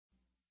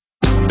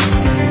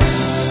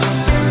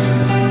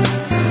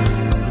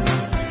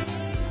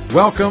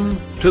Welcome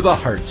to the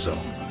Heart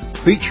Zone,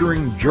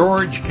 featuring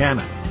George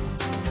Cannon.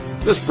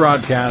 This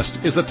broadcast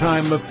is a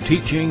time of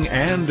teaching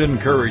and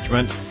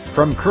encouragement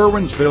from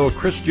Curwensville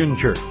Christian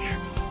Church.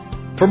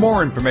 For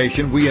more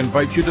information, we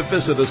invite you to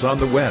visit us on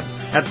the web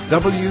at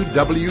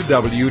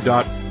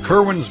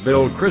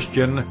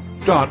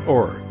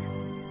www.curwensvillechristian.org.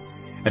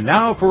 And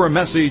now for a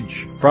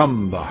message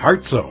from the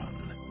Heart Zone.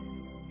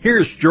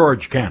 Here's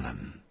George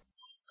Cannon.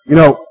 You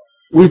know,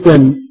 we've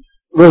been,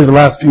 really the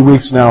last few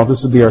weeks now,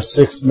 this will be our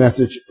sixth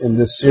message in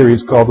this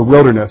series called The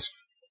Wilderness.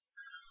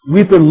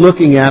 We've been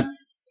looking at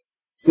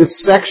this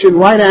section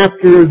right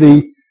after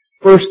the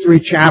first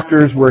three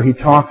chapters where he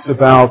talks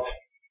about,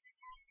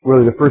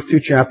 really the first two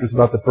chapters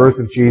about the birth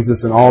of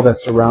Jesus and all that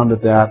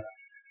surrounded that.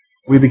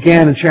 We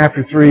began in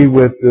chapter 3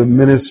 with the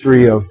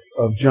ministry of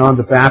John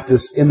the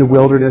Baptist in the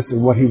wilderness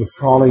and what he was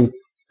calling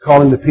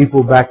the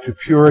people back to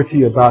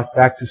purity,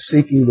 back to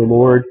seeking the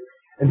Lord.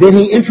 And then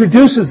he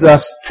introduces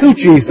us to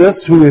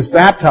Jesus, who is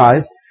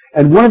baptized,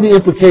 and one of the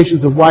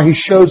implications of why he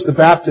shows the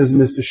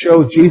baptism is to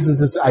show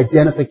Jesus'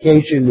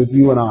 identification with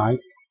you and I.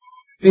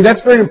 See,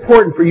 that's very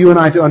important for you and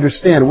I to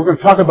understand. We're going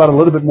to talk about it a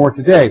little bit more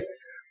today.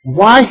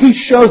 Why he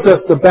shows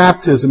us the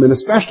baptism, and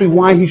especially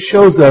why he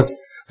shows us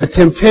the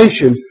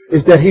temptations,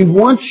 is that he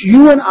wants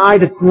you and I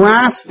to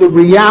grasp the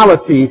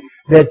reality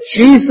that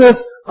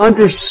Jesus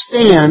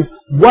understands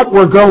what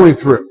we're going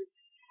through,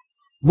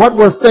 what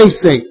we're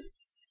facing,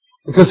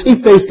 because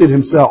he faced it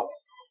himself.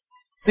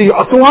 See,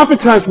 so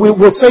oftentimes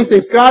we'll say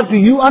things, God, do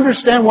you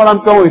understand what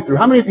I'm going through?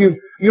 How many of you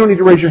don't need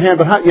to raise your hand,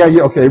 but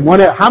okay.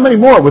 How many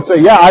more would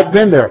say, yeah, I've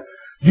been there?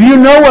 Do you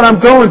know what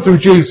I'm going through,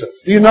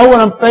 Jesus? Do you know what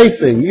I'm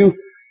facing? You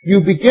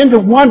begin to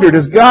wonder,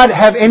 does God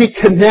have any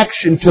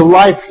connection to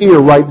life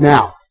here right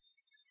now?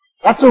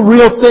 That's a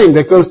real thing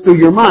that goes through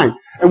your mind.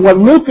 And what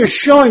Luke is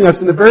showing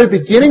us in the very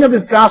beginning of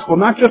his gospel,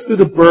 not just through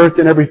the birth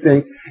and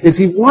everything, is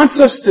he wants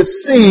us to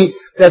see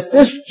that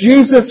this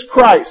Jesus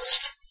Christ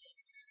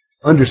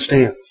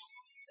understands.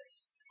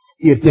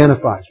 He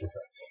identifies with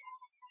us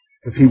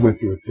because he went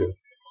through it too.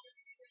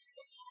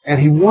 And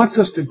he wants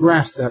us to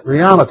grasp that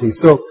reality.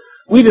 So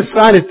we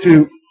decided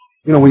to,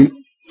 we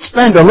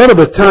spend a little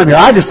bit of time here.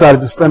 I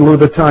decided to spend a little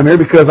bit of time here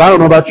because I don't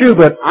know about you,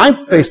 but I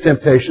face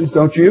temptations,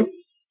 don't you?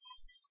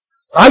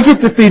 I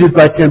get defeated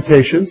by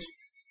temptations.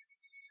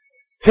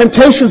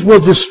 Temptations will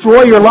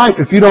destroy your life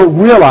if you don't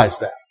realize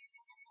that.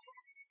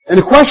 And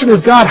the question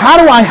is, God, how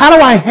do I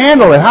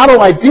handle it? How do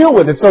I deal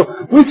with it? So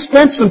we've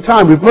spent some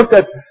time. We've looked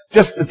at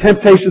just the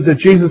temptations that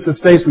Jesus has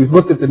faced. We've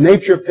looked at the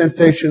nature of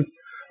temptations.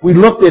 We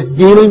looked at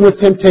dealing with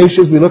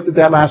temptations. We looked at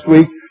that last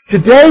week.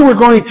 Today we're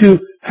going to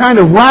kind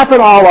of wrap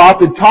it all up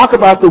and talk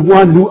about the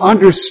one who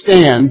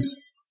understands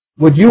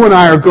what you and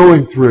I are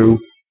going through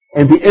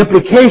and the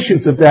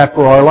implications of that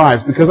for our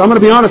lives. Because I'm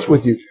going to be honest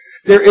with you,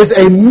 there is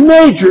a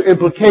major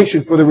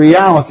implication for the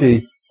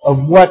reality of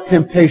what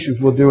temptations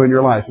will do in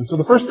your life. And so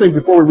the first thing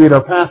before we read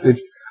our passage,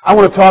 I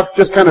want to talk,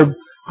 just kind of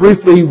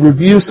briefly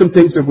review some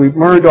things that we've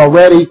learned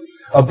already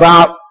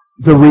about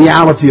the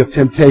reality of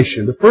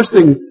temptation. The first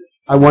thing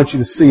I want you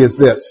to see is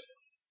this.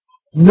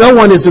 No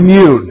one is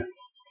immune.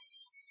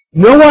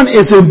 No one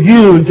is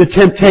immune to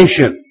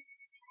temptation.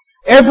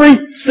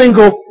 Every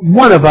single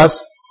one of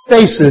us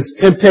faces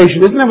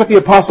temptation. Isn't that what the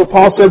Apostle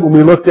Paul said when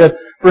we looked at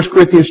 1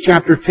 Corinthians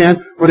chapter 10,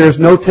 where there's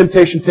no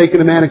temptation taken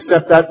to man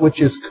except that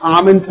which is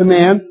common to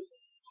man?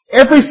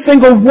 Every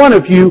single one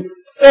of you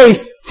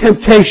face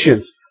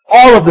temptations.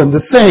 All of them the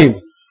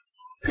same.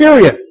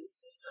 Period.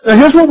 Now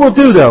here's what we'll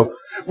do though.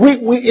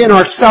 We in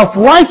our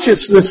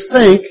self-righteousness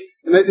think,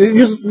 and I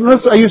use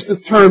the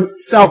term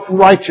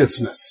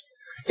self-righteousness.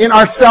 In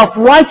our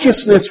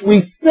self-righteousness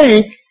we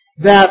think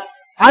that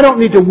I don't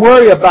need to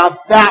worry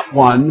about that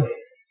one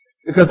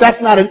because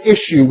that's not an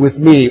issue with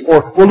me.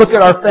 Or we'll look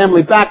at our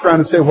family background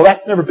and say, well,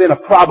 that's never been a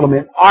problem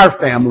in our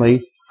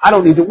family. I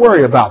don't need to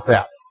worry about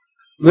that.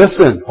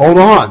 Listen, hold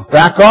on.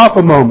 Back off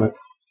a moment.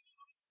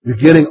 You're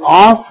kind of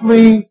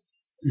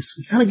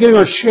getting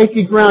on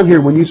shaky ground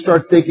here when you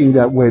start thinking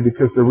that way,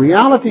 because the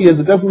reality is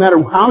it doesn't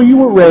matter how you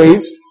were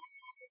raised.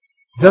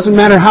 It doesn't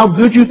matter how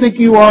good you think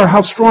you are,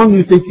 how strong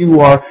you think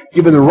you are.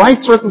 Given the right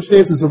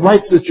circumstances, the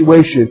right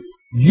situation,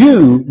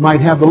 you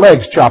might have the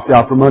legs chopped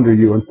out from under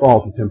you and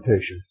fall to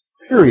temptation.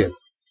 Period.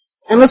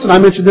 And listen, I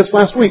mentioned this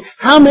last week.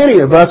 How many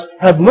of us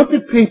have looked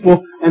at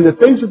people and the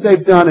things that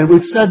they've done and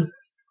we've said,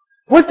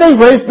 weren't they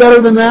raised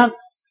better than that?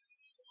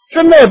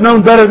 Shouldn't they have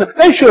known better than that?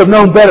 They should have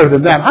known better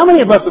than that. How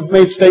many of us have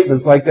made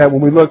statements like that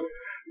when we look?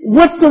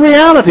 What's the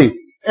reality?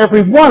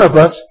 Every one of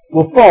us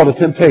will fall to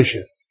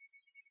temptation.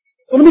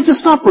 So let me just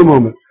stop for a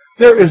moment.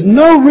 There is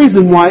no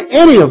reason why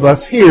any of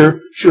us here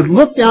should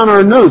look down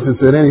our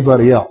noses at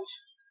anybody else.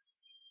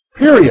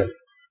 Period.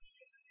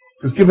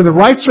 Because given the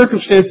right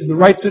circumstances, the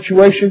right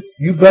situation,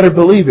 you better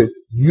believe it.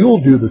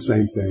 You'll do the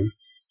same thing.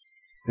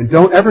 And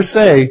don't ever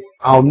say,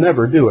 I'll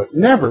never do it.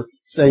 Never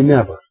say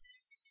never.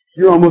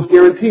 You're almost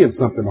guaranteeing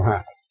something will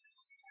happen.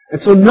 And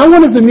so no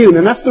one is immune.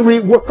 And that's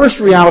the first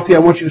reality I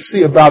want you to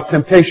see about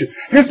temptation.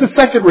 Here's the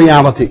second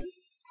reality.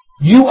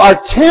 You are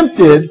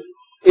tempted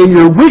in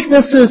your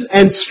weaknesses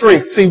and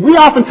strength. See, we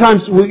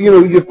oftentimes,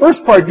 the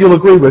first part you'll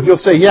agree with. You'll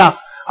say, yeah,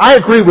 I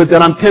agree with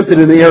that I'm tempted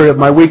in the area of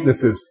my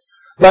weaknesses.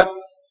 But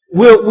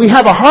we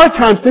have a hard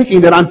time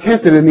thinking that I'm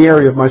tempted in the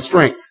area of my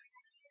strength.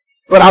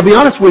 But I'll be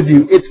honest with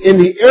you, it's in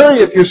the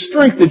area of your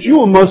strength that you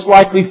will most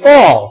likely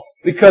fall.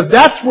 Because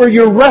that's where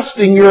you're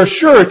resting your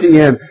surety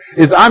in,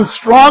 is I'm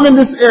strong in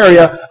this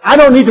area. I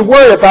don't need to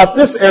worry about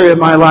this area of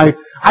my life.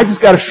 I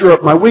just got to shore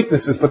up my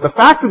weaknesses. But the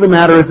fact of the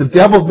matter is the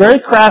devil's very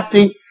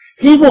crafty.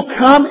 He will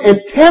come and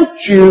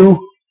tempt you,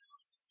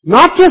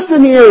 not just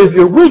in the area of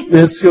your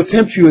weakness, he'll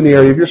tempt you in the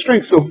area of your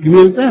strength. So give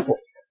me an example.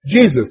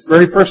 Jesus,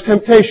 very first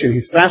temptation.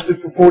 He's fasted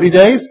for 40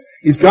 days.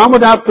 He's gone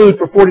without food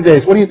for 40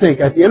 days. What do you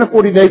think? At the end of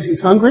 40 days,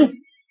 he's hungry?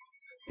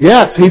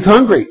 Yes, he's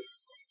hungry.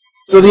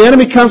 So the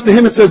enemy comes to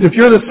him and says, if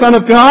you're the Son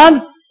of God,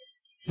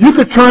 you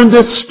could turn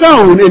this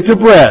stone into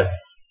bread.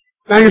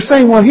 Now you're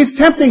saying, well, he's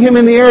tempting him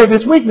in the area of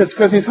his weakness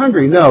because he's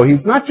hungry. No,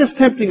 he's not just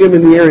tempting him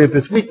in the area of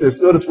his weakness.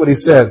 Notice what he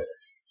says.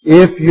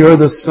 If you're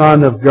the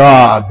Son of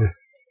God,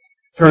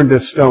 turn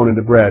this stone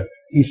into bread.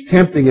 He's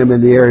tempting him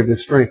in the area of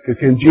his strength.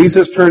 Can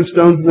Jesus turn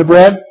stones into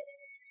bread?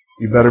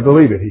 You better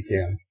believe it, he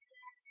can.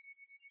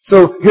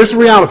 So here's the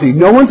reality.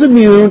 No one's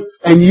immune,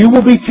 and you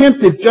will be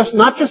tempted,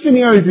 not just in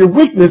the area of your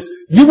weakness,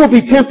 you will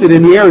be tempted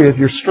in the area of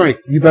your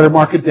strength. You better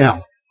mark it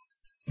down.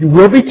 You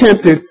will be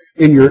tempted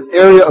in your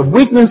area of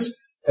weakness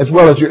as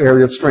well as your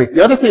area of strength.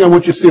 The other thing I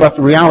want you to see about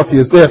the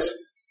reality is this.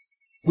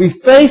 We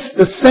face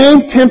the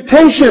same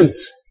temptations.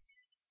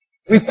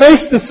 We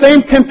face the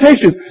same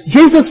temptations.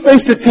 Jesus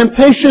faced a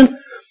temptation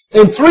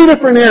in 3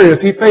 different areas.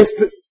 He faced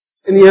it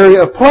in the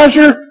area of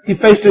pleasure, he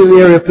faced it in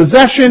the area of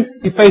possession,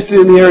 he faced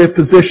it in the area of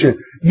position.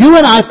 You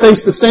and I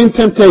face the same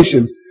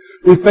temptations.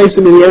 We face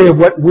them in the area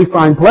of what we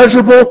find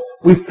pleasurable.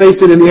 We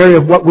face it in the area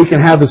of what we can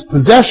have as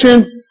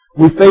possession.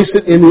 We face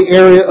it in the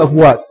area of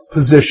what?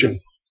 Position.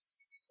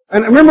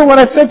 And remember what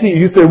I said to you.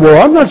 You say,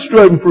 well, I'm not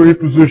striving for any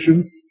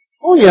position.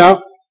 Oh, yeah.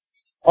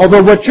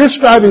 Although what you're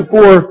striving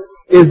for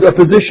is a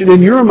position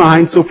in your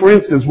mind. So, for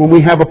instance, when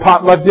we have a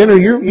potluck dinner,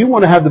 you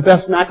want to have the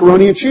best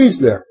macaroni and cheese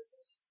there.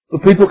 So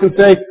people can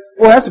say,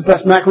 well, that's the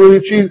best macaroni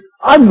and cheese.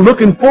 I'm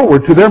looking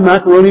forward to their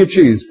macaroni and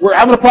cheese. We're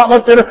having a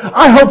potluck dinner.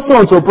 I hope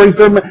so-and-so brings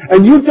their...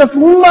 And you just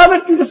love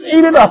it. You just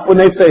eat it up when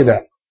they say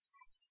that.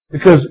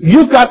 Because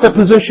you've got the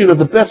position of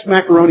the best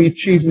macaroni and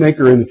cheese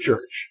maker in the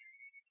church.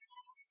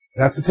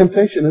 That's a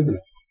temptation, isn't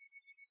it?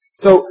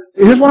 So,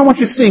 here's what I want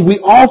you to see. We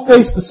all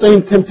face the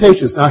same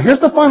temptations. Now, here's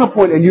the final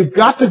point, and you've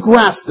got to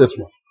grasp this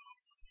one.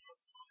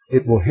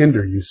 It will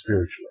hinder you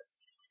spiritually.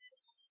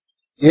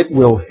 It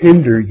will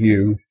hinder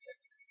you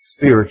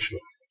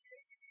spiritually.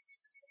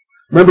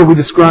 Remember, we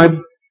described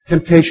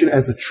temptation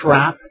as a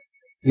trap.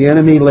 The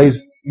enemy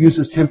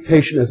uses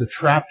temptation as a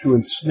trap to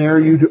ensnare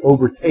you, to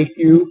overtake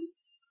you.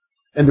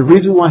 And the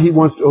reason why he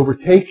wants to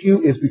overtake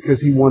you is because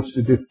he wants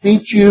to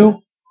defeat you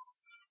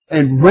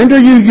and render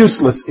you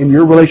useless in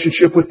your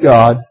relationship with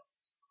God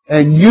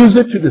and use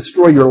it to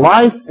destroy your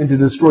life and to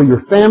destroy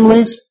your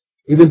families,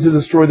 even to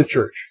destroy the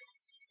church.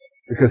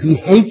 Because he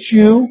hates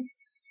you.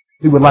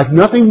 He would like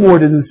nothing more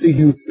than to see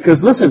you.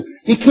 Because listen,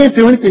 he can't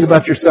do anything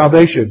about your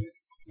salvation.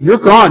 You're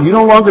gone. You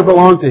no longer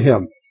belong to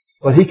him.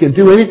 But he can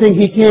do anything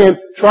he can,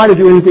 try to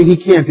do anything he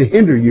can to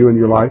hinder you in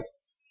your life.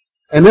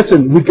 And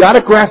listen, we've got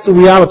to grasp the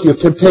reality of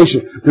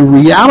temptation. The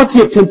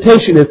reality of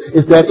temptation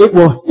is that it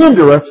will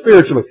hinder us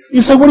spiritually.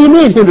 You say, what do you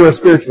mean hinder us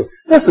spiritually?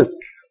 Listen,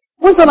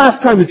 when's the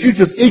last time that you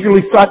just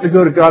eagerly sought to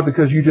go to God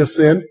because you just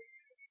sinned?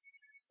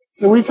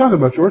 So what are you talking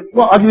about, George?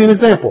 Well, I'll give you an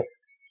example.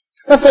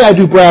 Let's say I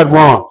do Brad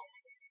wrong.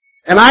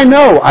 And I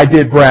know I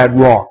did Brad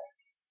wrong.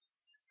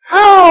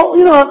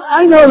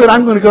 I know that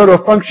I'm going to go to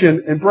a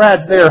function and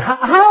Brad's there.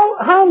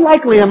 How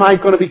likely am I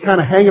going to be kind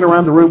of hanging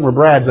around the room where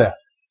Brad's at?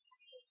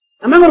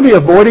 Am I going to be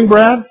avoiding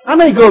Brad? I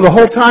may go the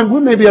whole time. We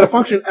may be at a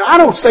function. I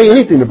don't say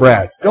anything to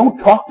Brad. Don't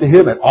talk to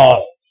him at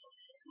all.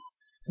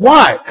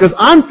 Why? Because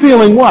I'm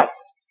feeling what?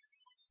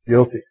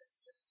 Guilty.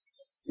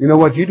 You know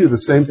what? You do the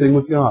same thing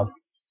with God.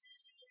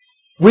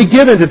 We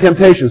give in to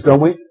temptations,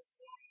 don't we?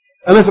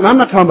 And listen, I'm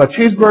not talking about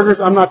cheeseburgers.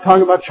 I'm not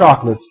talking about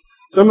chocolates.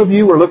 Some of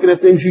you are looking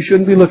at things you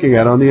shouldn't be looking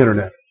at on the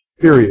internet.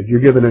 Period. You're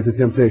giving into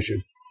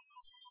temptation.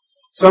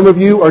 Some of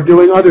you are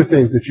doing other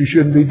things that you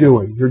shouldn't be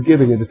doing. You're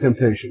giving into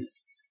temptations.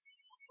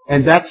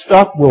 And that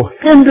stuff will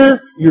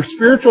hinder your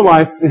spiritual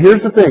life. And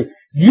here's the thing.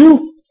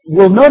 You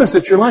will notice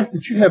at your life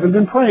that you haven't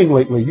been praying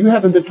lately. You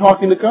haven't been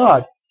talking to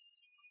God.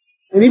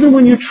 And even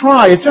when you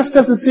try, it just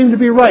doesn't seem to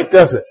be right,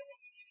 does it?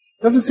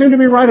 Doesn't seem to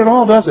be right at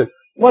all, does it?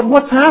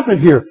 What's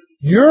happened here?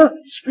 Your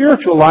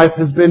spiritual life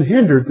has been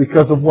hindered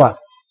because of what?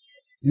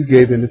 You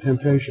gave in to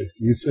temptation.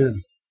 You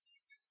sinned.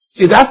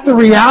 See, that's the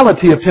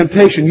reality of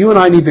temptation you and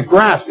I need to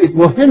grasp. It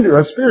will hinder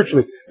us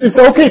spiritually. So you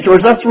say, okay,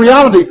 George, that's the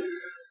reality.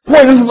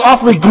 Boy, this is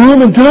awfully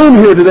gloom and doom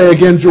here today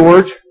again,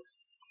 George.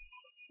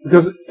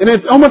 And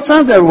it almost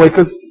sounds that way,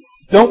 because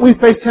don't we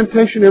face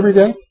temptation every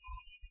day?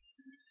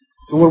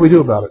 So what do we do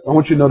about it? I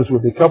want you to notice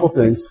with me a couple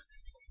things.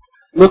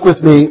 Look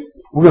with me.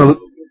 We're going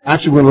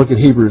to look at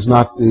Hebrews,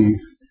 not the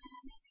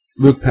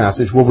Luke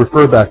passage. We'll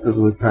refer back to the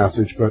Luke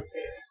passage, but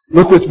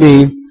look with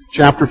me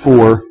chapter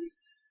 4,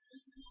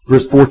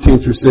 verse 14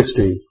 through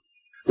 16.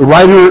 The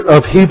writer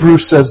of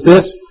Hebrews says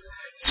this,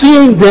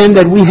 "Seeing then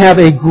that we have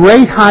a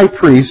great high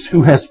priest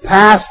who has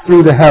passed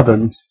through the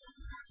heavens,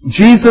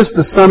 Jesus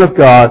the Son of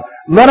God,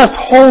 let us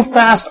hold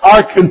fast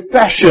our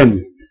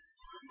confession.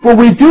 For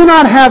we do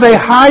not have a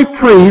high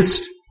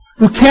priest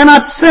who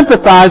cannot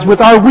sympathize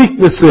with our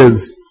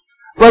weaknesses,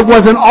 but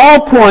was in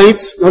all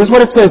points," notice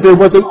what it says there,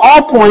 "was in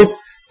all points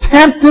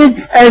tempted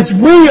as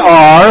we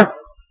are,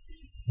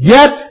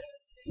 yet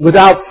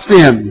without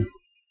sin.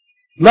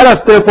 Let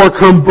us therefore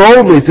come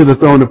boldly to the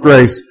throne of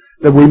grace,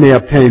 that we may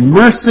obtain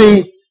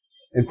mercy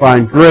and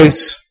find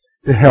grace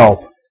to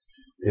help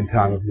in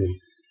time of need."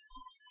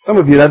 Some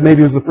of you, that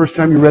maybe was the first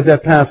time you read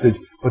that passage,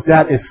 but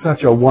that is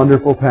such a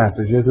wonderful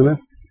passage, isn't it?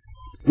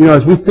 You know,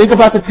 as we think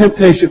about the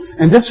temptation,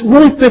 and this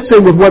really fits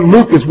in with what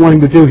Luke is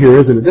wanting to do here,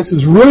 isn't it? This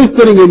is really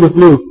fitting in with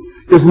Luke,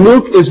 because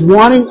Luke is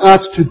wanting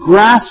us to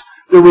grasp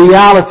the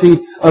reality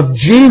of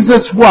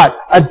Jesus what?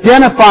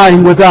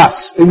 Identifying with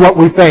us in what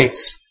we face.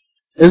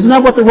 Isn't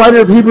that what the writer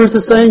of Hebrews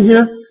is saying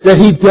here? That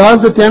he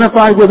does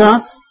identify with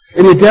us,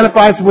 and he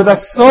identifies with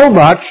us so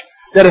much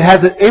that it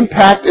has an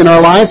impact in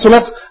our lives. So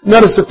let's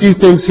notice a few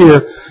things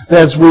here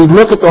as we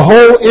look at the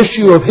whole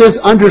issue of his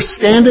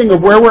understanding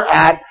of where we're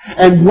at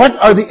and what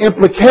are the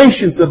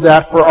implications of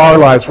that for our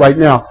lives right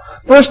now.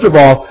 First of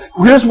all,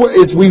 here's what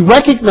is we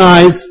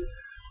recognize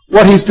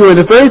what he's doing.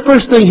 The very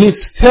first thing he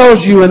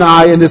tells you and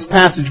I in this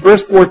passage,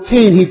 verse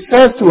 14, he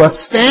says to us,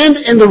 stand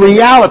in the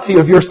reality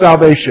of your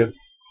salvation.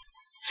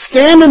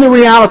 Stand in the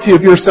reality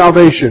of your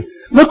salvation.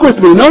 Look with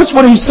me. Notice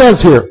what he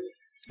says here.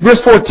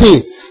 Verse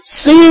 14.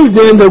 "Seeing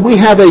then that we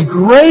have a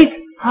great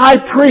high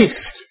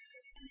priest,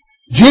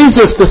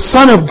 Jesus the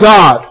Son of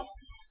God,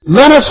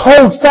 let us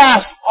hold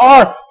fast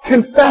our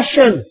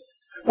confession."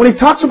 When he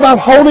talks about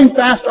holding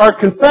fast our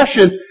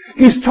confession,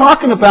 he's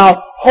talking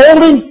about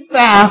holding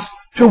fast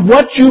to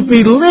what you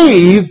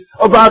believe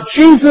about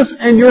Jesus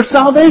and your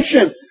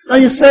salvation. Now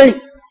you say,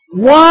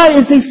 why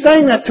is he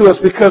saying that to us?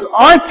 Because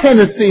our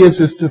tendency is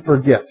to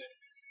forget.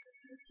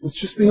 Let's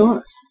just be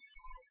honest.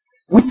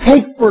 We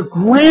take for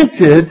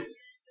granted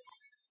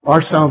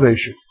our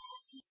salvation.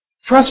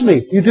 Trust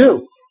me, you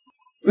do.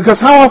 Because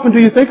how often do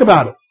you think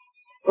about it?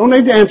 Don't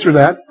need to answer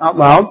that out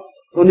loud.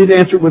 Don't need to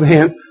answer it with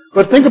hands.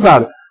 But think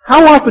about it.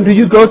 How often do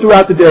you go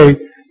throughout the day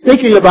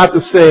thinking about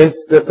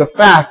the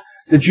fact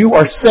that you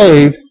are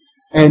saved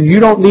and you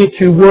don't need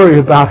to worry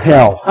about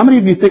hell? How many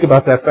of you think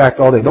about that fact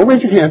all day? Don't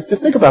raise your hand.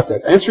 Just think about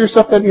that. Answer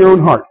yourself that in your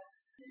own heart.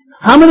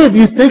 How many of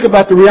you think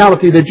about the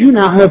reality that you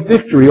now have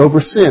victory over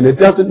sin? It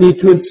doesn't need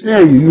to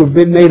ensnare you. You have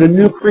been made a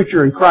new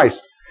creature in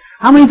Christ.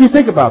 How many of you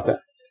think about that?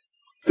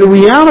 The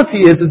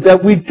reality is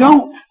that we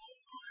don't.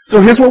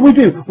 So here's what we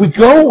do. We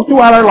go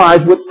throughout our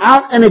lives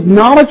without an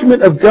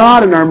acknowledgement of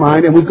God in our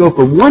mind, and we go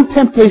from one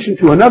temptation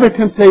to another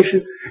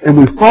temptation, and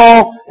we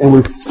fall, and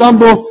we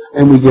stumble,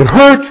 and we get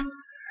hurt,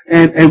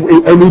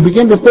 and we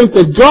begin to think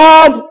that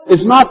God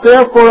is not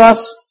there for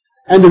us.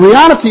 And the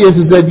reality is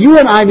that you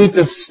and I need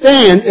to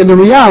stand in the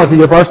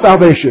reality of our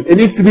salvation. It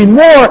needs to be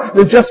more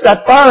than just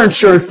that fire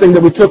insurance thing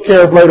that we took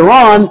care of later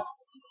on.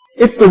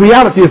 It's the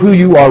reality of who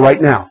you are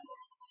right now.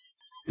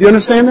 Do you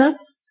understand that?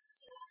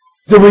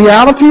 The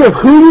reality of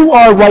who you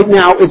are right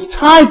now is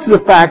tied to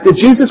the fact that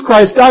Jesus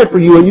Christ died for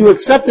you and you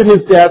accepted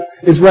His death,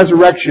 His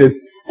resurrection,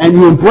 and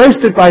you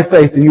embraced it by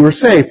faith and you were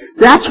saved.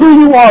 That's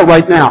who you are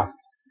right now.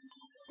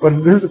 But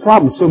here's the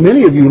problem. So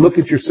many of you look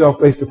at yourself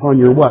based upon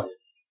your what?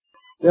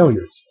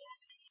 Failures.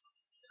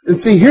 And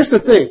see, here's the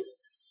thing.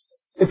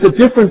 It's a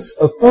difference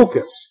of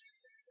focus.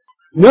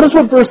 Notice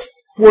what verse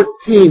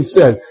 14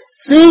 says.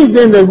 "Seeing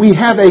then that we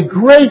have a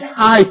great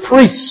high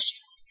priest,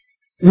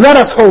 let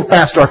us hold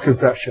fast our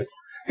confession."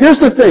 Here's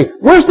the thing.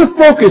 Where's the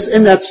focus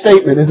in that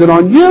statement? Is it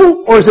on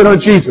you or is it on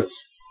Jesus?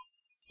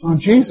 It's on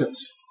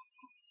Jesus.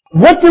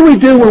 What do we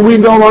do when we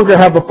no longer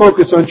have a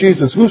focus on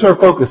Jesus? Who's our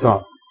focus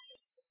on?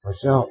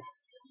 Ourselves.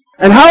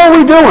 And how are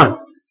we doing?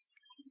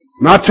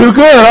 Not too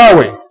good, are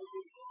we?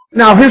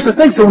 Now, here's the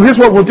thing. So here's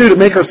what we'll do to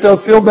make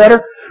ourselves feel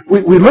better.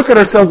 We look at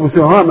ourselves and we say,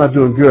 "Oh, I'm not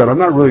doing good. I'm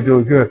not really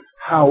doing good.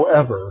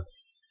 However,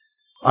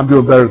 I'm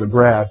doing better than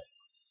Brad."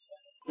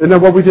 Isn't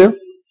that what we do?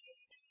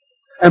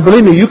 And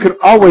believe me, you can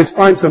always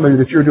find somebody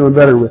that you're doing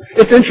better with.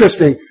 It's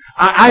interesting.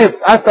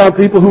 I found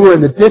people who are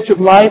in the ditch of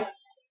life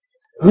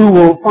who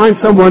will find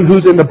someone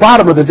who's in the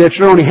bottom of the ditch.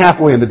 They're only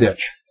halfway in the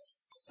ditch.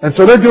 And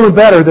so they're doing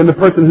better than the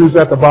person who's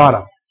at the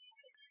bottom.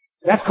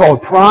 That's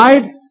called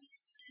pride.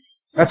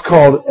 That's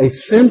called a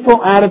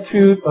sinful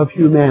attitude of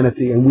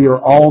humanity, and we are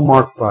all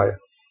marked by it.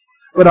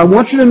 But I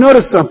want you to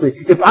notice something.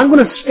 If I'm going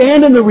to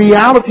stand in the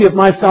reality of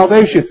my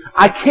salvation,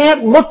 I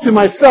can't look to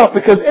myself,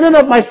 because in and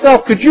of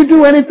myself, could you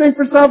do anything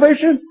for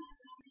salvation?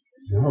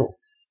 No.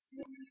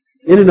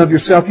 In and of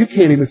yourself, you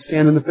can't even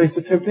stand in the face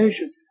of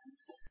temptation.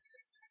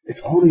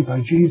 It's only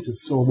by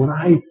Jesus. So when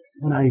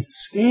I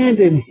stand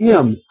in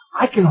Him,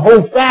 I can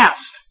hold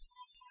fast.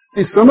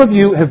 See, some of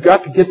you have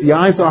got to get the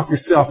eyes off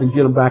yourself and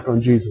get them back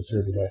on Jesus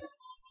here today.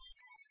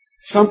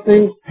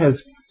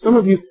 Some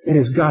of you, it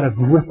has got a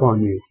grip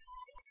on you.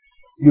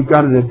 You've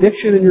got an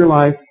addiction in your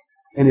life,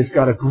 and it's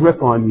got a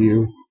grip on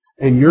you,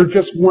 and you're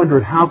just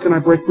wondering, how can I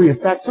break free? In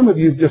fact, some of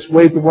you have just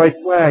waved the white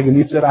flag, and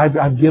you've said, I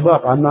give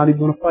up. I'm not even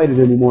going to fight it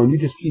anymore. And you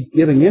just keep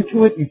giving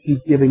into it. You keep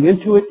giving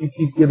into it. You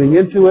keep giving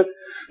into it.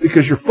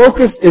 Because your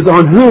focus is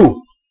on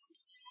who?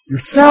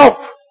 Yourself.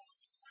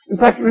 In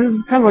fact,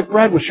 it's kind of like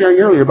Brad was sharing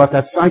earlier about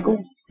that cycle.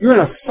 You're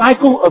in a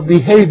cycle of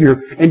behavior,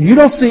 and you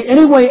don't see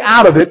any way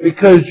out of it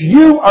because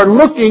you are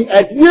looking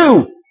at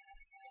you.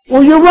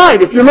 Well, you're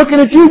right. If you're looking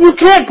at you, you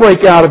can't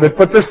break out of it.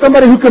 But there's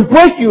somebody who can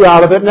break you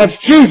out of it, and that's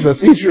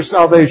Jesus. He's your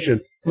salvation.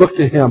 Look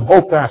to Him.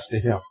 Hold fast to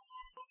Him.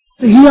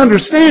 See, He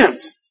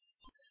understands.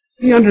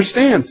 He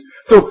understands.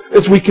 So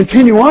as we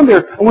continue on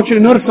there, I want you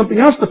to notice something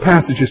else the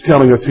passage is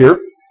telling us here.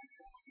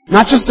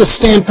 Not just to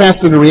stand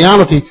fast in the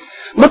reality.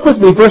 Look with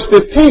me, verse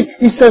 15.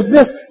 He says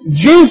this,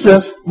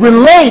 Jesus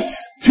relates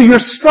to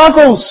your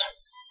struggles.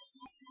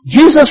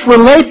 Jesus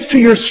relates to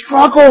your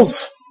struggles.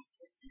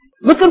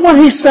 Look at what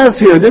He says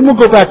here. Then we'll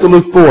go back to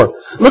Luke 4.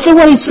 Look at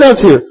what He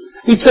says here.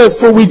 He says,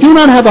 for we do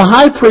not have a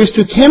high priest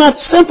who cannot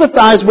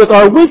sympathize with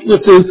our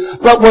weaknesses,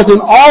 but was in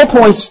all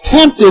points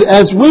tempted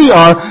as we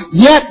are,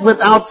 yet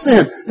without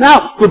sin.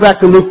 Now, go back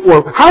to Luke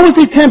 4. How was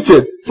He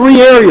tempted?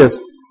 3 areas.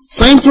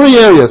 Same 3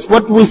 areas.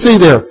 What do we see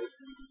there?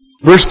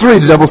 Verse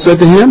 3, the devil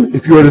said to Him,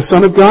 if you are the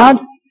Son of God,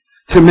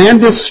 command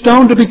this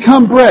stone to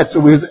become bread.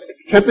 So He was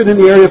tempted in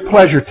the area of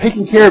pleasure,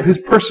 taking care of His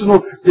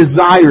personal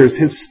desires,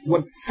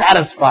 what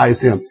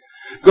satisfies Him.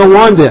 Go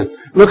on then.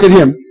 Look at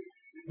Him.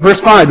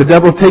 Verse 5, the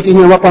devil taking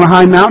Him up on a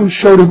high mountain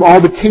showed Him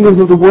all the kingdoms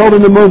of the world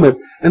in a moment.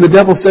 And the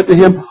devil said to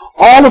Him,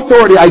 all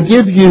authority I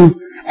give you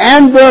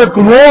and their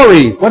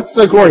glory. What's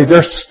their glory?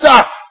 Their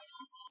stuff.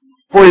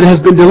 For it has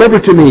been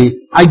delivered to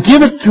me. I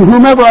give it to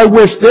whomever I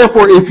wish.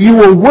 Therefore, if you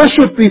will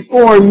worship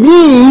before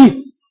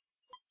me,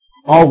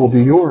 all will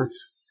be yours.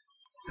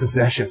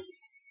 Possession.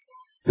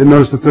 Then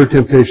notice the 3rd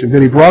temptation.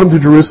 Then He brought Him to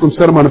Jerusalem,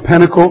 set Him on a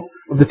pinnacle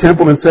of the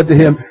temple, and said to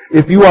Him,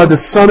 if you are the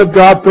Son of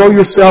God, throw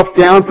yourself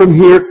down from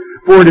here,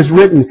 for it is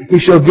written, He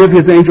shall give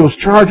His angels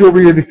charge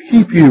over you to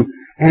keep you,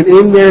 and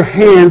in their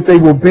hands they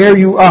will bear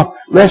you up,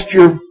 lest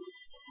you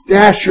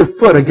dash your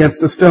foot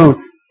against a stone.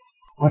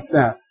 What's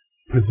that?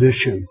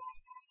 Position.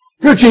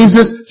 Here,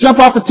 Jesus, jump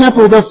off the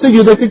temple, they'll see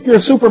you, they think you're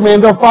a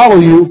Superman, they'll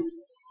follow you.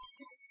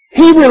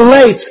 He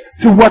relates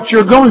to what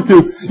you're going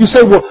through. You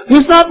say, well,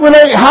 He's not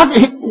relating,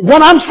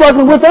 what I'm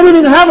struggling with, I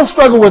didn't even have a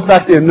struggle with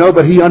back then. No,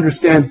 but He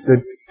understands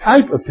the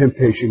type of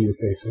temptation you're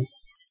facing.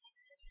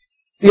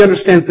 He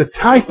understands the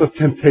type of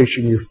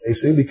temptation you're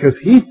facing because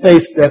He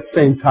faced that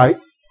same type.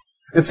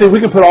 And see,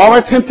 we can put all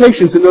our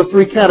temptations in those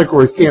 3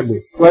 categories, can't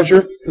we?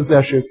 Pleasure,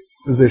 possession,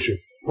 position.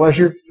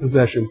 Pleasure,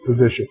 possession,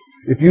 position.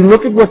 If you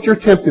look at what you're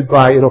tempted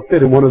by, it'll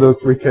fit in one of those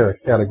 3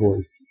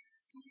 categories.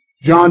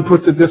 John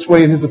puts it this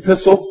way in his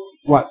epistle.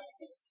 What?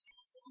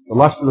 The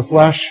lust of the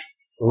flesh,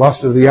 the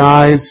lust of the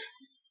eyes,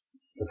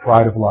 the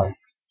pride of life.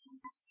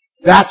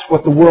 That's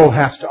what the world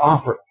has to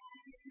offer.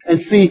 And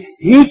see,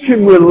 He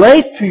can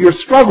relate to your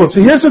struggles.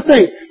 So here's the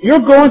thing. You're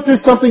going through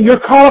something, you're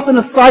caught up in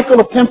a cycle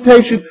of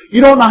temptation,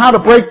 you don't know how to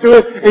break through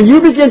it, and you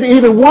begin to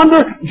even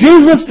wonder,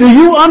 Jesus, do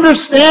you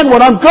understand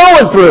what I'm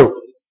going through?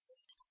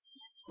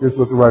 Here's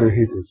what the writer of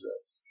Hebrews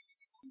says.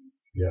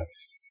 Yes.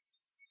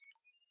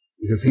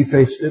 Because He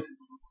faced it,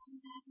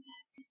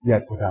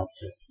 yet without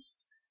sin.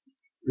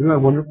 Isn't that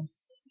wonderful?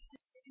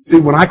 See,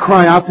 when I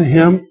cry out to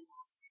Him,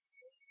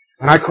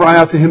 and I cry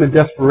out to Him in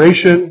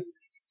desperation,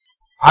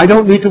 I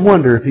don't need to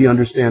wonder if He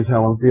understands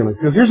how I'm feeling.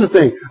 Because here's the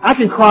thing. I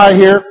can cry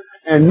here,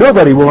 and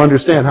nobody will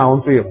understand how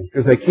I'm feeling.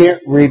 Because they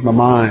can't read my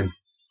mind.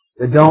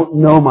 They don't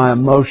know my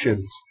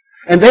emotions.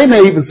 And they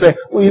may even say,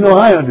 well, you know,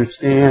 I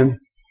understand.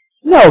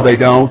 No, they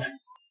don't.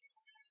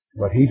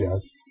 But He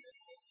does.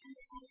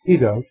 He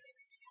does.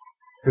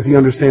 Because He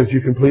understands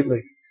you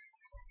completely.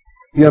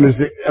 He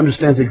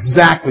understands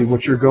exactly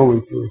what you're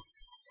going through.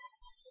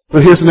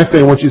 But here's the next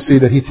thing I want you to see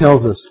that He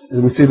tells us.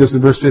 And we see this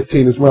in verse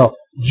 15 as well.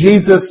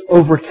 Jesus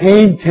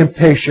overcame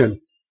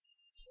temptation.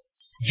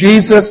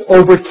 Jesus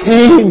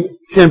overcame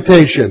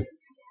temptation.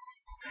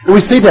 And we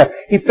see that.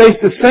 He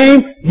faced the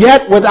same,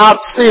 yet without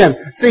sin.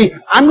 See,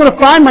 I'm going to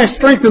find my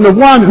strength in the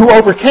one who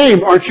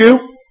overcame, aren't you?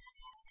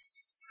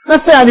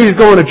 Let's say I need to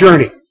go on a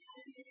journey.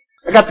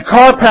 I got the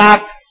car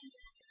packed,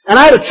 and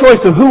I had a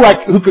choice of who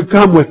could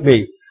come with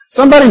me.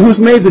 Somebody who's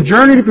made the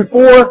journey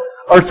before,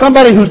 or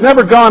somebody who's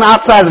never gone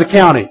outside of the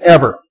county,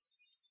 ever.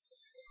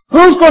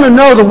 Who's going to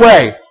know the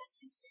way?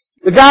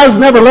 The guy who's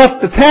never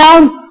left the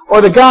town, or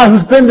the guy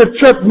who's been the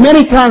trip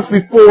many times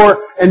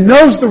before and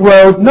knows the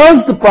road,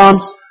 knows the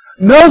bumps,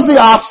 knows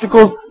the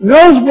obstacles,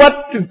 knows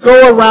what to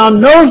go around,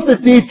 knows the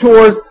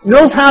detours,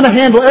 knows how to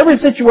handle every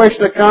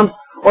situation that comes,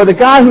 or the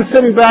guy who's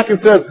sitting back and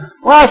says,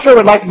 well, I sure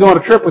would like to go on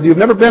a trip with you.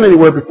 I've never been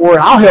anywhere before,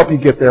 and I'll help you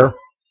get there.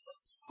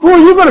 Who are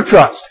you going to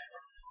trust?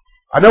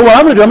 I know what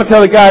I'm going to do. I'm going to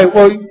tell the guy,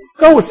 well,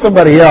 go with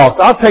somebody else.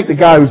 I'll take the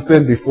guy who's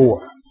been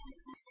before.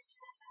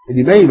 And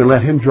you may even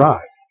let him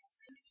drive.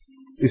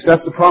 See,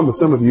 that's the problem with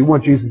some of you. You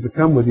want Jesus to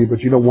come with you, but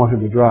you don't want Him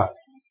to drive.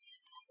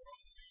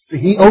 See,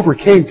 He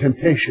overcame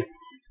temptation.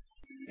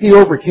 He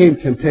overcame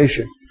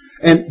temptation.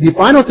 And the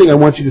final thing I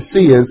want you to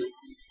see is,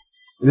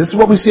 And this is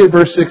what we see at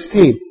verse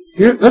 16.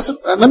 Here, listen,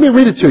 let me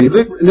read it to you,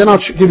 and then I'll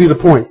give you the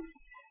point.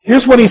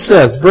 Here's what he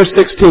says, verse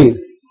 16.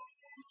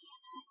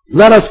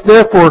 Let us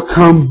therefore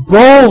come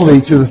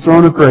boldly to the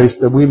throne of grace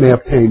that we may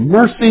obtain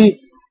mercy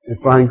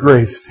and find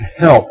grace to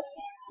help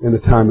in the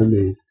time of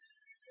need.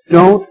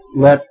 Don't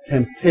let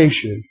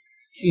temptation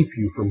keep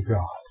you from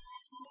God.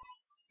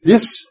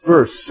 This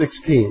verse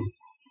 16,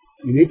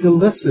 you need to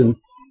listen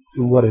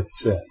to what it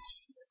says.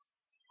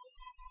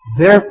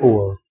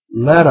 Therefore,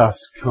 let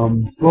us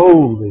come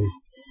boldly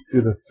to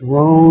the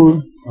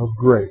throne of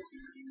grace.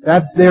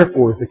 That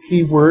therefore is a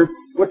key word.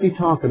 What's he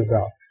talking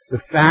about?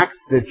 The fact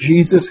that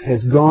Jesus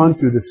has gone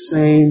through the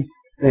same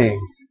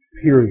thing,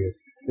 period.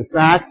 The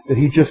fact that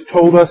he just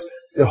told us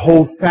to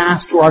hold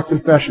fast to our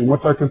confession.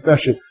 What's our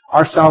confession?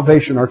 Our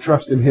salvation, our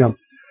trust in him.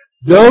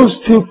 Those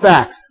two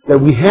facts, that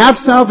we have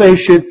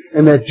salvation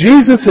and that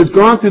Jesus has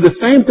gone through the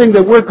same thing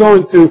that we're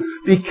going through,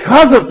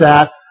 because of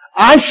that,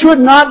 I should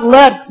not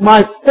let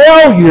my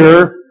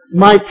failure,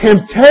 my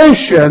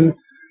temptation,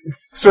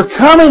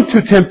 succumbing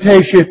to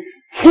temptation,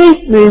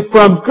 keep me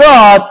from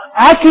God.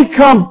 I can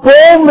come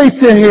boldly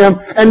to him.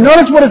 And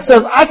notice what it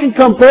says. I can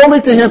come boldly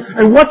to him.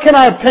 And what can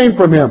I obtain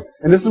from him?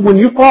 And this is when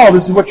you fall,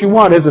 this is what you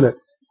want, isn't it?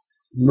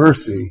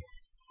 Mercy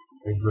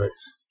and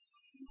grace.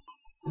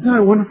 Isn't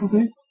that a wonderful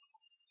thing?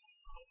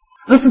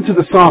 Listen to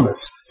the psalmist.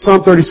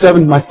 Psalm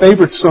 37, my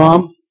favorite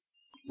psalm,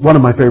 one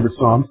of my favorite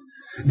psalms.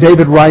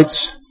 David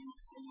writes,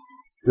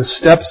 the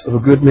steps of a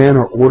good man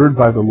are ordered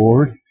by the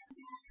Lord.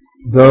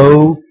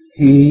 Though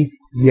he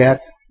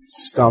yet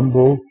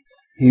stumble,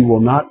 he will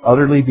not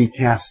utterly be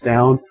cast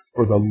down,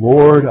 for the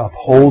Lord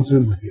upholds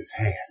him with his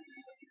hand.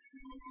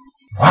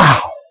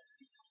 Wow!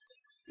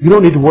 You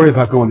don't need to worry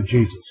about going to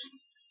Jesus.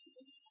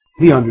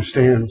 He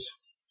understands.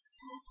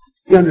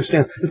 He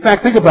understands. In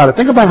fact, think about it.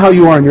 Think about how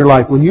you are in your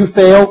life. When you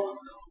fail,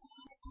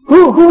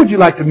 who would you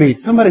like to meet?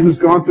 Somebody who's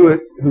gone through it,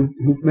 who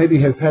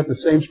maybe has had the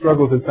same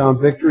struggles and found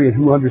victory and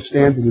who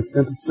understands and is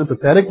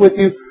sympathetic with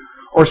you?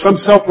 Or some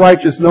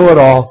self-righteous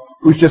know-it-all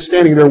who's just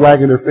standing there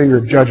wagging their finger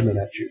of judgment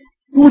at you?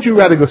 Who would you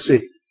rather go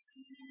see?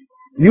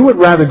 You would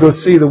rather go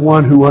see the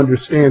one who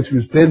understands,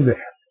 who's been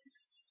there.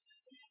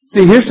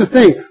 See, here's the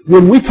thing.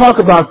 When we talk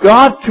about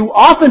God, too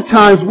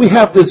oftentimes we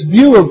have this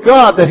view of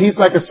God that he's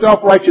like a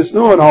self-righteous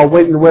know-it-all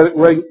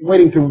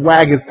waiting to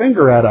wag his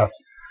finger at us,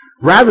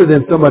 rather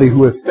than somebody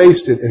who has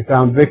faced it and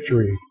found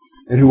victory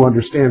and who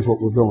understands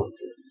what we're going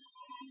through.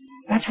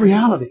 That's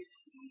reality.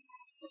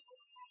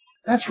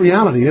 That's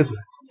reality, isn't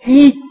it?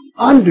 He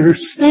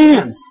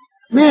understands.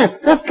 Man,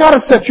 that's got to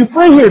set you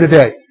free here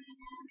today.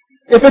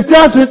 If it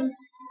doesn't,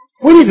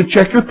 we need to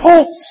check your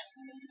pulse.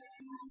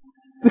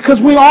 Because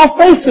we all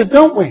face it,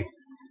 don't we?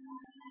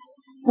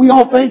 We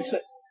all face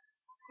it.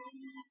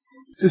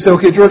 So you say,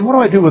 okay, George, what do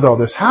I do with all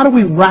this? How do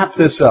we wrap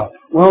this up?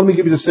 Well, let me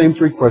give you the same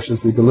three questions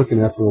we've been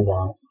looking at for a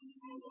while.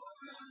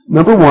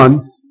 Number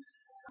one,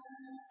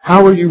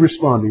 how are you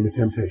responding to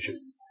temptation?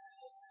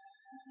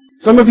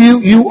 Some of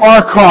you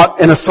are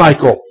caught in a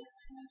cycle.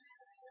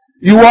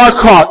 You are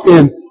caught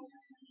in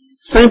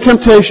same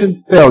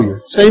temptation, failure.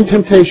 Same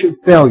temptation,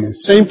 failure.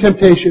 Same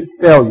temptation,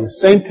 failure.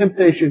 Same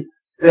temptation,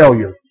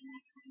 failure.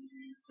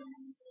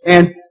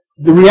 And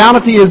the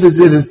reality is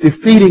it is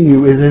defeating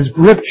you. It has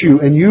gripped you.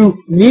 And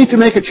you need to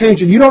make a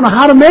change. And you don't know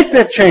how to make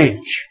that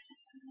change.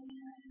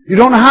 You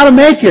don't know how to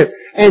make it.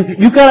 And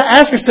you've got to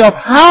ask yourself,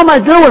 how am I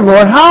doing,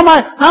 Lord? How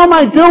am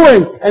I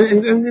doing?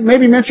 And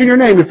maybe mention your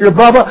name. If you're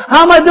Bubba,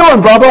 how am I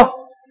doing, Bubba?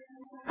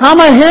 How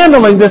am I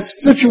handling this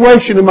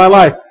situation in my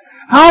life?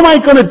 How am I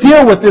going to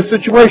deal with this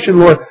situation,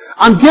 Lord?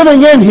 I'm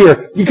giving in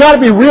here. You've got to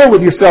be real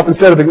with yourself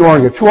instead of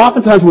ignoring it. Too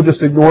oftentimes we'll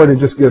just ignore it and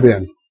just give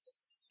in.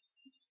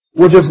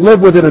 We'll just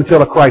live with it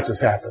until a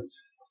crisis happens.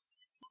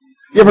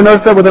 You ever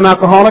notice that with an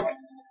alcoholic?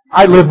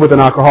 I lived with an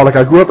alcoholic.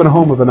 I grew up in a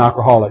home of an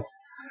alcoholic.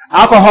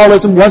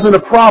 Alcoholism wasn't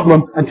a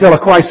problem until a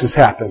crisis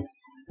happened.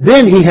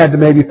 Then he had to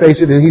maybe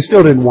face it, and he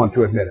still didn't want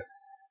to admit it.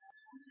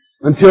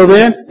 Until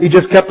then, he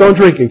just kept on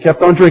drinking,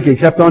 kept on drinking,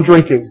 kept on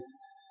drinking.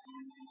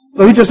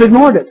 So he just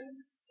ignored it.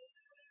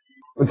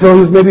 Until he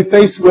was maybe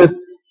faced with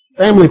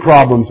family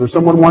problems or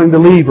someone wanting to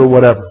leave or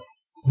whatever.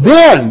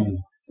 Then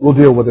we'll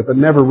deal with it, but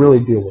never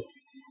really deal with it.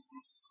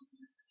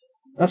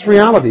 That's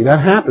reality.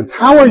 That happens.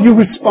 How are you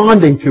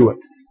responding to it?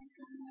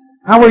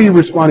 How are you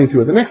responding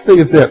to it? The next thing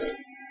is this.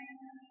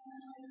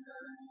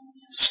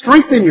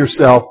 Strengthen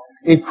yourself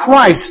in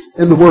Christ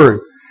and the Word.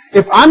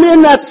 If I'm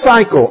in that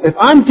cycle, if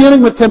I'm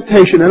dealing with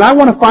temptation and I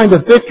want to find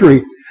the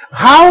victory,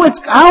 how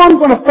I'm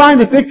going to find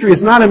the victory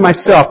is not in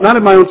myself, not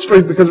in my own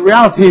strength, because the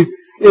reality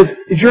is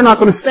you're not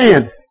going to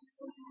stand.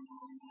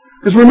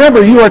 Because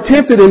remember, you are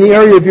tempted in the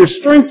area of your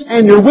strengths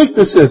and your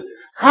weaknesses.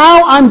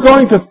 How I'm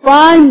going to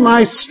find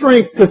my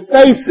strength to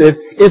face it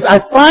is I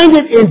find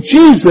it in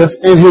Jesus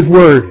and His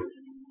Word.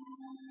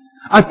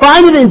 I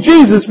find it in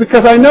Jesus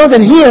because I know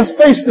that He has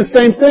faced the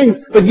same things,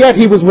 but yet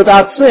He was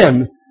without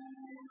sin.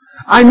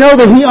 I know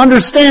that He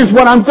understands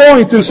what I'm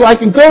going through, so I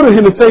can go to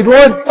Him and say,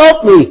 Lord,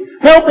 help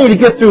me to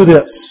get through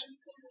this.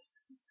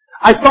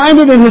 I find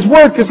it in His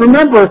Word, because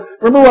remember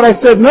what I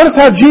said. Notice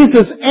how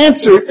Jesus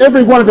answered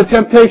every one of the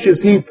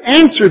temptations. He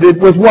answered it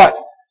with what?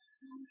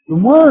 The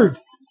Word.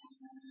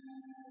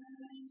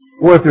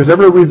 Well, if there's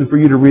ever a reason for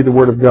you to read the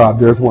Word of God,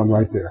 there's one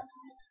right there.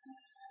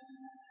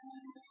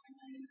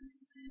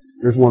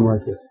 There's one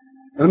right there.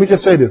 And let me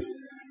just say this.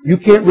 You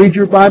can't read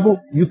your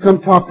Bible? You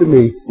come talk to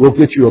me. We'll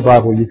get you a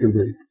Bible you can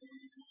read.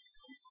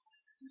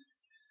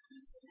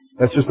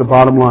 That's just the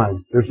bottom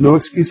line. There's no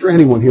excuse for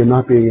anyone here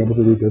not being able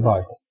to read their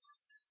Bible.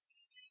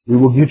 We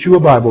will get you a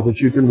Bible that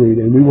you can read,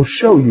 and we will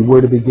show you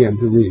where to begin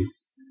to read.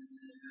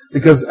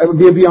 Because, I'll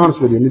be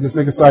honest with you, let me just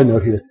make a side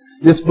note here.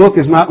 This book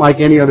is not like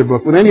any other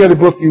book. With any other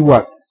book, you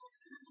what?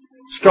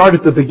 Start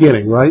at the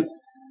beginning, right?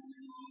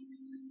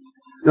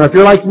 Now, if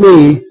you're like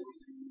me,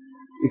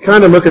 you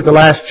kind of look at the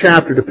last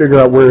chapter to figure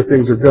out where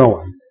things are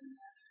going.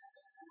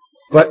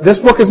 But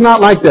this book is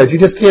not like that. You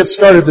just can't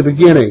start at the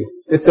beginning.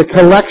 It's a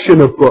collection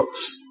of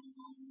books.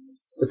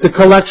 It's a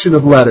collection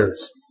of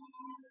letters.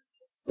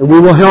 And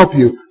we will help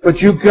you. But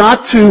you've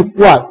got to,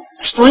 what?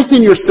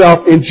 Strengthen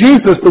yourself in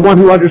Jesus, the one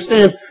who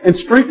understands, and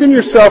strengthen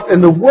yourself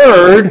in the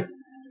Word,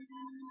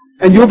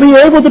 and you'll be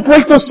able to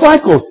break those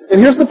cycles. And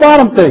here's the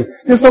bottom thing.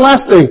 Here's the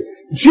last thing.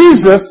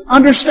 Jesus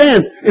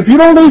understands. If you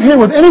don't leave here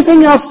with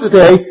anything else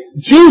today,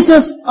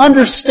 Jesus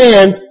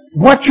understands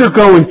what you're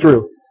going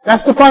through.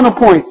 That's the final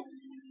point.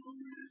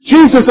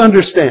 Jesus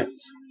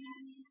understands.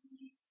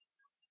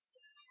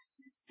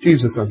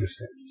 Jesus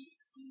understands.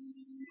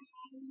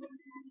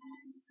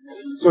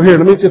 So here,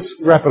 let me just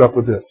wrap it up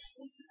with this.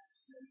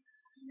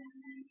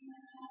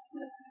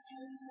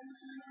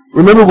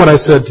 Remember what I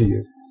said to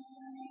you.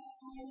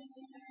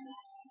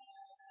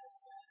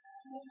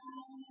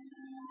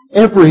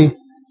 Every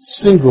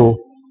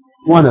single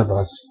one of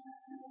us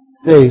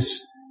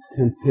face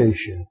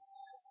temptation.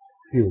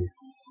 Period.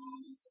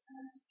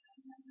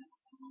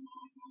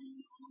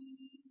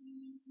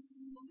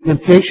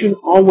 Temptation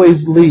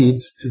always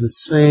leads to the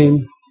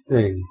same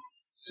thing.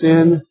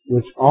 Sin,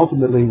 which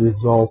ultimately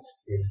results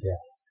in death.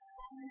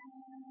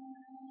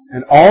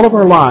 And all of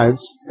our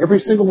lives, every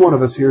single one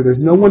of us here,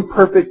 there's no one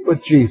perfect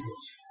but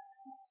Jesus,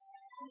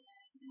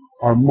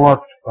 are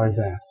marked by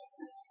that.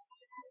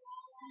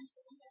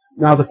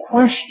 Now the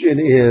question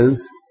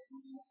is,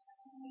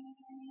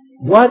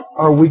 what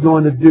are we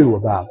going to do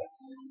about it?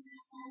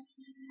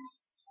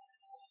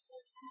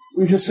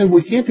 We just say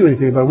we can't do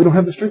anything about it. We don't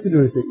have the strength to do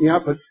anything. Yeah,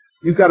 but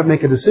you've got to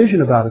make a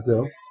decision about it,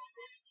 though.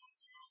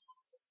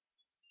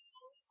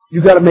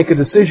 You've got to make a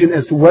decision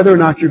as to whether or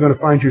not you're going to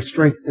find your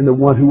strength in the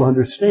one who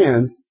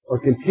understands or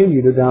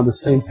continue down the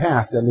same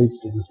path that leads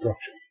to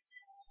destruction.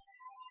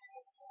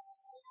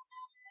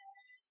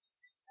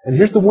 And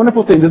here's the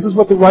wonderful thing. This is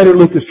what the writer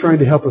Luke is trying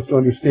to help us to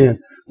understand.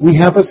 We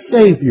have a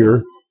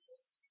Savior,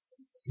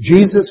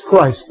 Jesus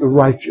Christ the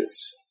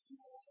righteous,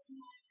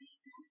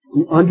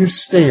 who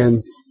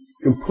understands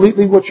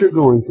completely what you're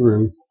going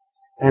through,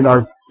 and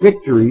our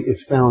victory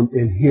is found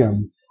in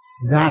Him.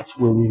 That's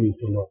where we need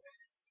to look.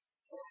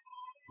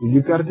 So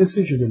you've got a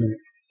decision to make.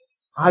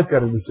 I've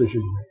got a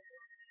decision to make.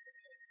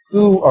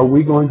 Who are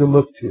we going to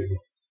look to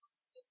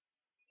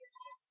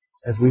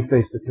as we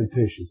face the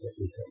temptations that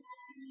we face?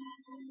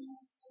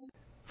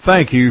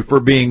 Thank you for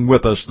being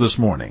with us this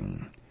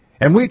morning.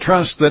 And we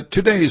trust that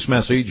today's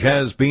message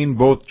has been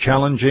both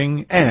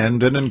challenging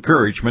and an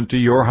encouragement to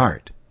your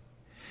heart.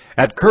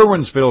 At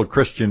Curwensville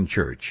Christian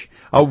Church,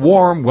 a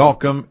warm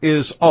welcome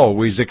is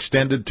always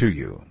extended to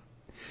you.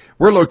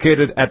 We're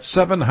located at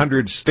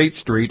 700 State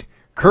Street,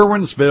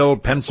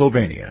 Curwensville,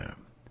 Pennsylvania.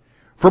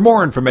 For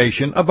more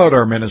information about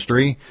our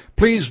ministry,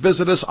 please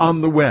visit us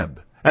on the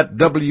web at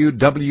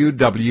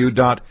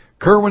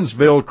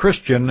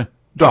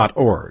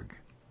www.curwensvillechristian.org.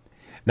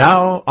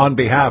 Now, on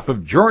behalf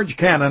of George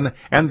Cannon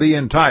and the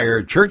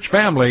entire church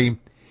family,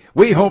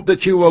 we hope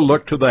that you will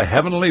look to the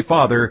Heavenly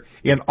Father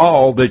in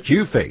all that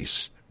you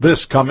face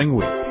this coming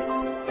week.